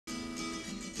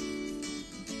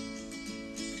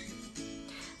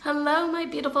Hello my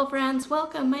beautiful friends,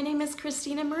 welcome. My name is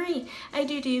Christina Marie. I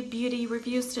do beauty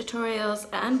reviews, tutorials,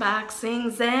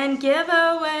 unboxings, and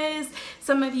giveaways.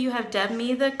 Some of you have dubbed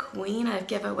me the queen of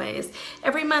giveaways.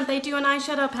 Every month I do an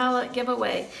eyeshadow palette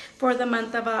giveaway. For the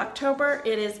month of October,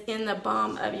 it is In the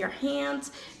Palm of Your Hands,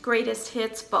 Greatest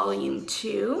Hits Volume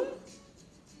 2.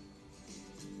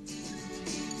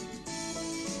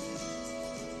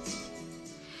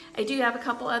 I do have a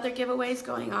couple other giveaways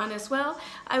going on as well.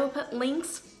 I will put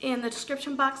links in the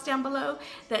description box down below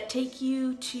that take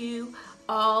you to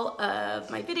all of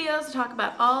my videos to talk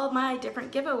about all of my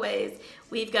different giveaways.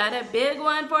 We've got a big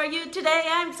one for you today.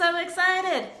 I'm so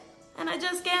excited and I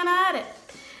just can't hide it.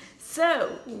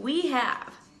 So we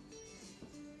have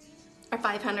our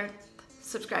 500th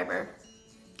subscriber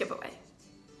giveaway.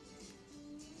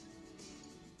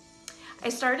 I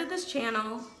started this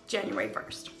channel January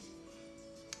 1st.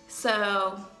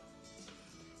 So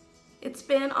it's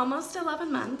been almost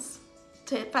 11 months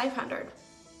to hit 500.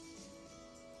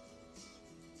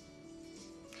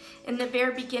 In the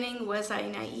very beginning, was I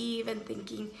naive and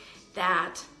thinking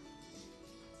that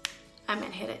I'm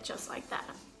gonna hit it just like that?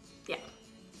 Yeah,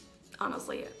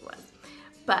 honestly it was.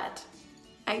 But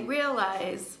I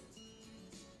realized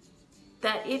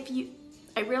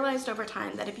over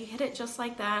time that if you hit it just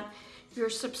like that, your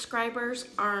subscribers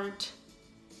aren't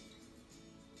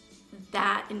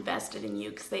that invested in you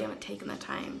because they haven't taken the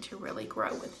time to really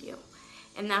grow with you.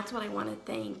 And that's what I want to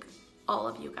thank all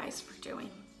of you guys for doing,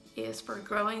 is for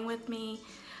growing with me.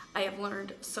 I have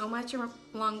learned so much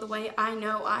along the way. I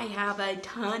know I have a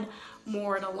ton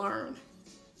more to learn,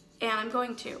 and I'm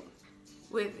going to,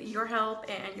 with your help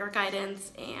and your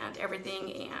guidance and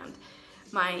everything, and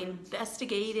my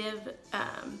investigative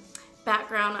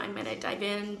background. I'm going to dive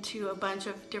into a bunch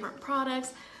of different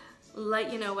products,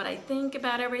 let you know what I think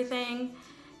about everything,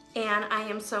 and I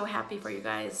am so happy for you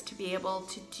guys to be able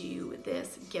to do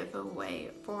this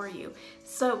giveaway for you.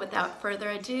 So without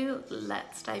further ado,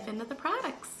 let's dive into the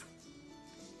products.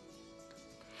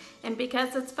 And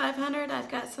because it's 500, I've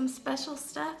got some special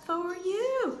stuff for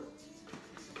you.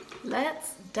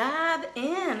 Let's dive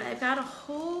in. I've got a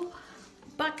whole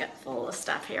bucket full of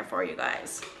stuff here for you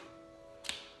guys.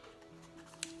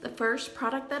 The first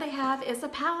product that I have is a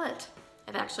palette.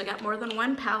 I've actually got more than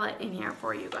one palette in here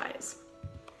for you guys.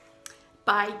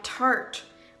 By Tarte,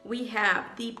 we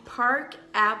have the Park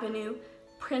Avenue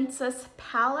Princess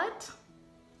Palette.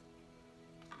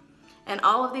 And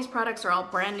all of these products are all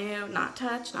brand new, not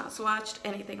touched, not swatched,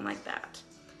 anything like that.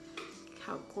 Look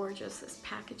how gorgeous this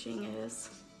packaging is.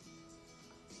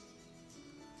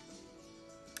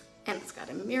 And it's got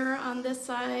a mirror on this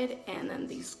side, and then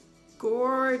these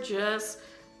gorgeous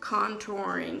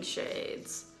contouring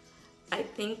shades. I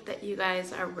think that you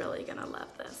guys are really gonna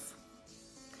love this.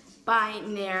 By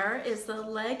Nair is the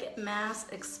Leg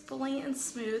Mask Exfoliant and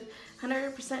Smooth,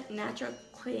 100% natural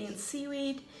clay and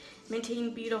seaweed.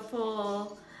 Maintain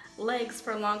beautiful legs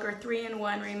for longer,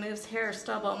 3-in-1, removes hair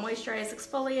stubble, moisturizes,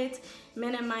 exfoliates,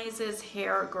 minimizes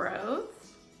hair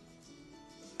growth.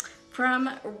 From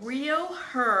Real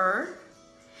Her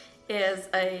is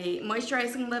a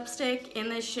moisturizing lipstick in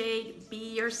the shade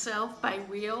Be Yourself by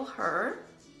Real Her.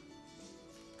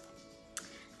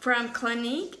 From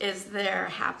Clinique is their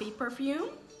Happy perfume.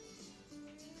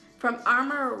 From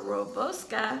Armor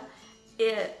Robuska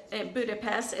in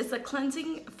Budapest is the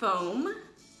Cleansing Foam.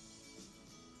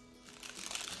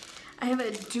 I have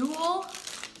a dual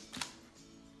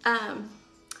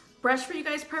brush for you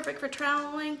guys, perfect for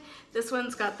traveling. This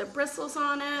one's got the bristles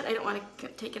on it. I don't want to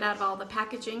take it out of all the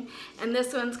packaging. And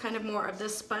this one's kind of more of the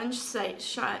sponge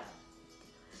shot.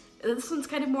 This one's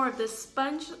kind of more of this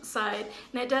sponge side,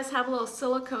 and it does have a little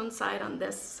silicone side on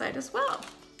this side as well.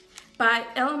 By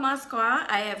El Masqua,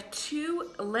 I have two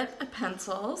lip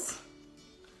pencils.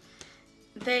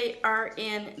 They are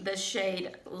in the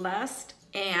shade Lust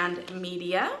and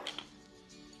Media.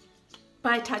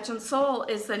 By Touch and Soul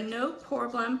is the No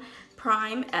Problem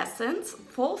Prime Essence,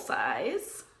 full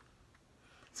size.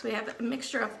 So we have a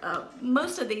mixture of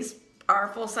most of these are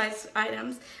full-size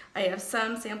items. I have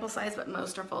some sample size, but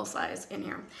most are full-size in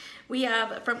here. We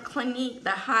have from Clinique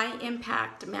the High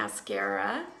Impact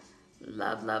Mascara.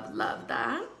 Love, love, love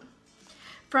that.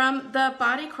 From the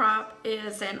Body Crop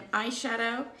is an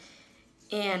eyeshadow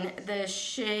in the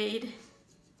shade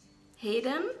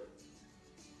Hayden.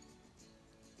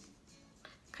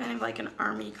 Kind of like an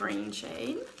army green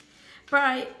shade.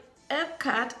 By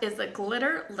Epcot is a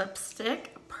glitter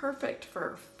lipstick, perfect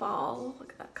for fall.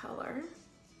 Look at that color.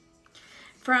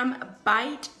 From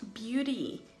Bite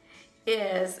Beauty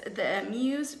is the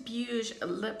Muse Beige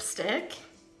lipstick.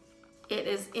 It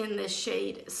is in the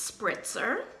shade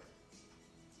Spritzer.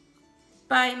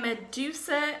 By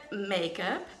Medusa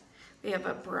Makeup, we have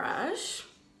a brush.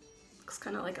 Looks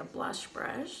kind of like a blush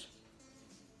brush.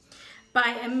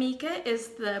 By Amika is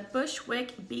the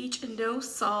Bushwick Beach No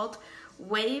Salt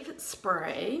Wave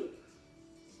Spray.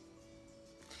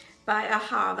 By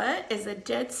Ahava is a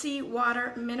Dead Sea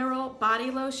Water Mineral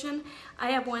Body Lotion.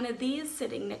 I have one of these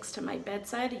sitting next to my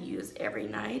bedside to use every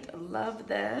night. I love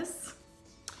this.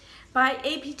 By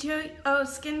APTO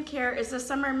Skincare is a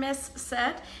Summer Mist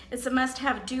Set. It's a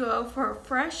must-have duo for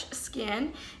fresh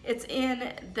skin. It's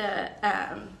in the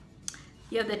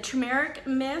the turmeric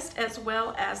mist as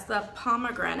well as the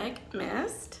pomegranate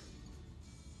mist.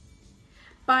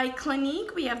 By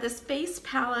Clinique, we have this face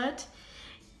palette.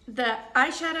 The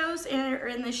eyeshadows are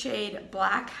in the shade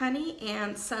Black Honey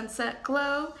and Sunset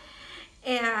Glow,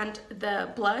 and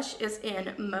the blush is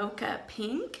in Mocha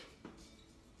Pink.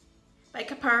 By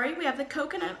Kapari, we have the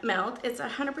Coconut Melt. It's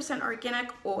 100%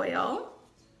 organic oil.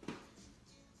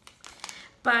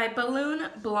 By Balloon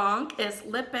Blanc is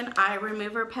Lip and Eye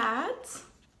Remover Pads.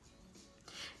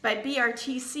 By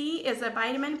BRTC is a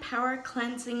Vitamin Power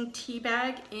Cleansing Tea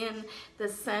Bag in the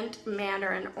scent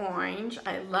Mandarin Orange.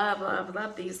 I love, love,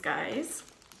 love these guys.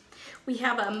 We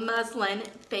have a muslin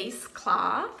face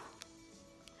cloth.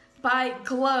 By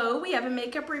Glow, we have a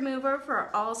makeup remover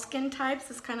for all skin types.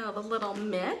 It's kind of a little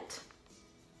mitt.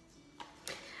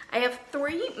 I have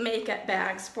 3 makeup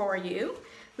bags for you.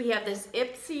 We have this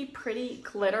Ipsy Pretty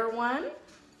Glitter one.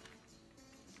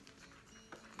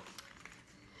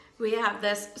 We have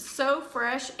this So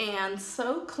Fresh and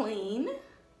So Clean.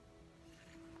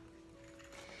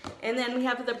 And then we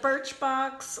have the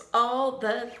Birchbox All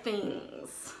the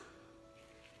Things.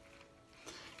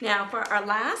 Now for our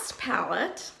last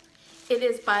palette, it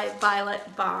is by Violet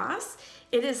Voss.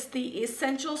 It is the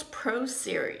Essentials Pro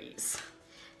Series.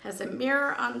 Has a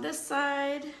mirror on this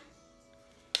side.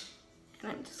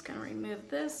 And I'm just gonna remove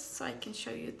this so I can show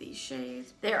you these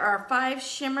shades. There are 5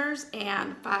 shimmers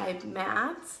and 5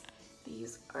 mattes.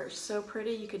 These are so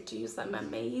pretty. You could do some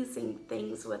amazing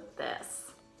things with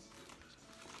this.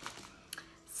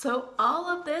 So all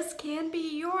of this can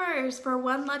be yours for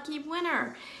one lucky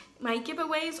winner. My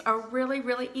giveaways are really,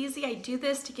 really easy. I do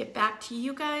this to get back to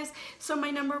you guys. So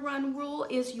my #1 rule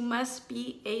is you must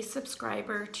be a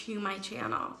subscriber to my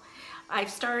channel.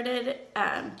 I've started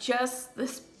just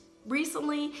this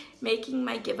recently making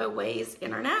my giveaways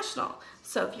international.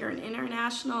 So if you're an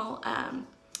international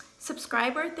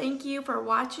subscriber, thank you for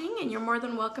watching, and you're more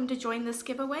than welcome to join this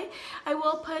giveaway. I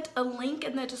will put a link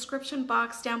in the description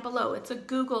box down below. It's a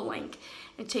Google link.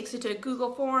 It takes you to a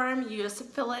Google form. You just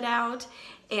fill it out,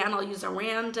 and I'll use a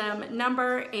random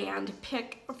number and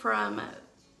pick from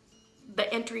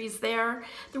the entries there.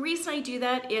 The reason I do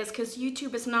that is because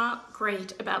YouTube is not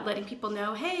great about letting people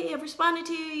know, hey, I've responded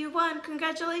to you, you won,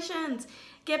 congratulations,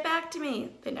 get back to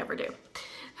me. They never do.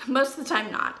 Most of the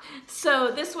time not. So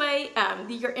this way,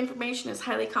 your information is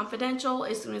highly confidential.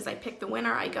 As soon as I pick the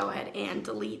winner, I go ahead and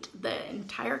delete the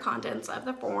entire contents of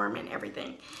the form and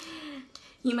everything.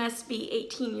 You must be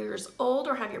 18 years old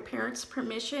or have your parents'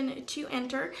 permission to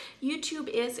enter. YouTube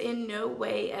is in no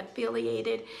way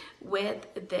affiliated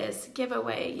with this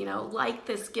giveaway. You know, like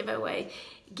this giveaway,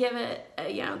 give it,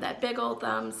 that big old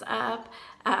thumbs up.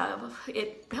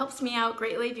 It helps me out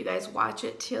greatly if you guys watch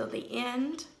it till the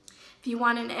end. If you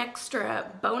want an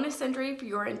extra bonus entry for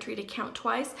your entry to count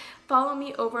twice, follow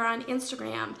me over on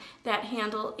Instagram. That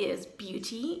handle is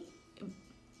beautyamab,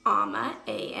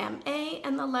 A-M-A,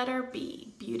 and the letter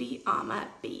B,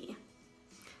 beautyamab.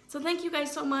 So thank you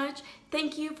guys so much.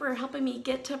 Thank you for helping me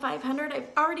get to 500. I've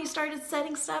already started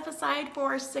setting stuff aside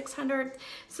for our 600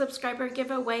 subscriber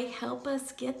giveaway. Help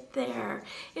us get there.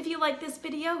 If you like this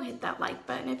video, hit that like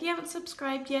button. If you haven't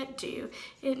subscribed yet, do.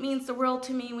 It means the world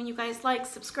to me when you guys like,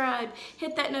 subscribe,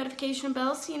 hit that notification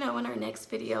bell so you know when our next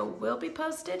video will be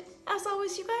posted. As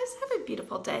always, you guys have a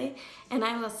beautiful day, and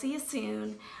I will see you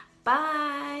soon.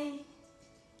 Bye.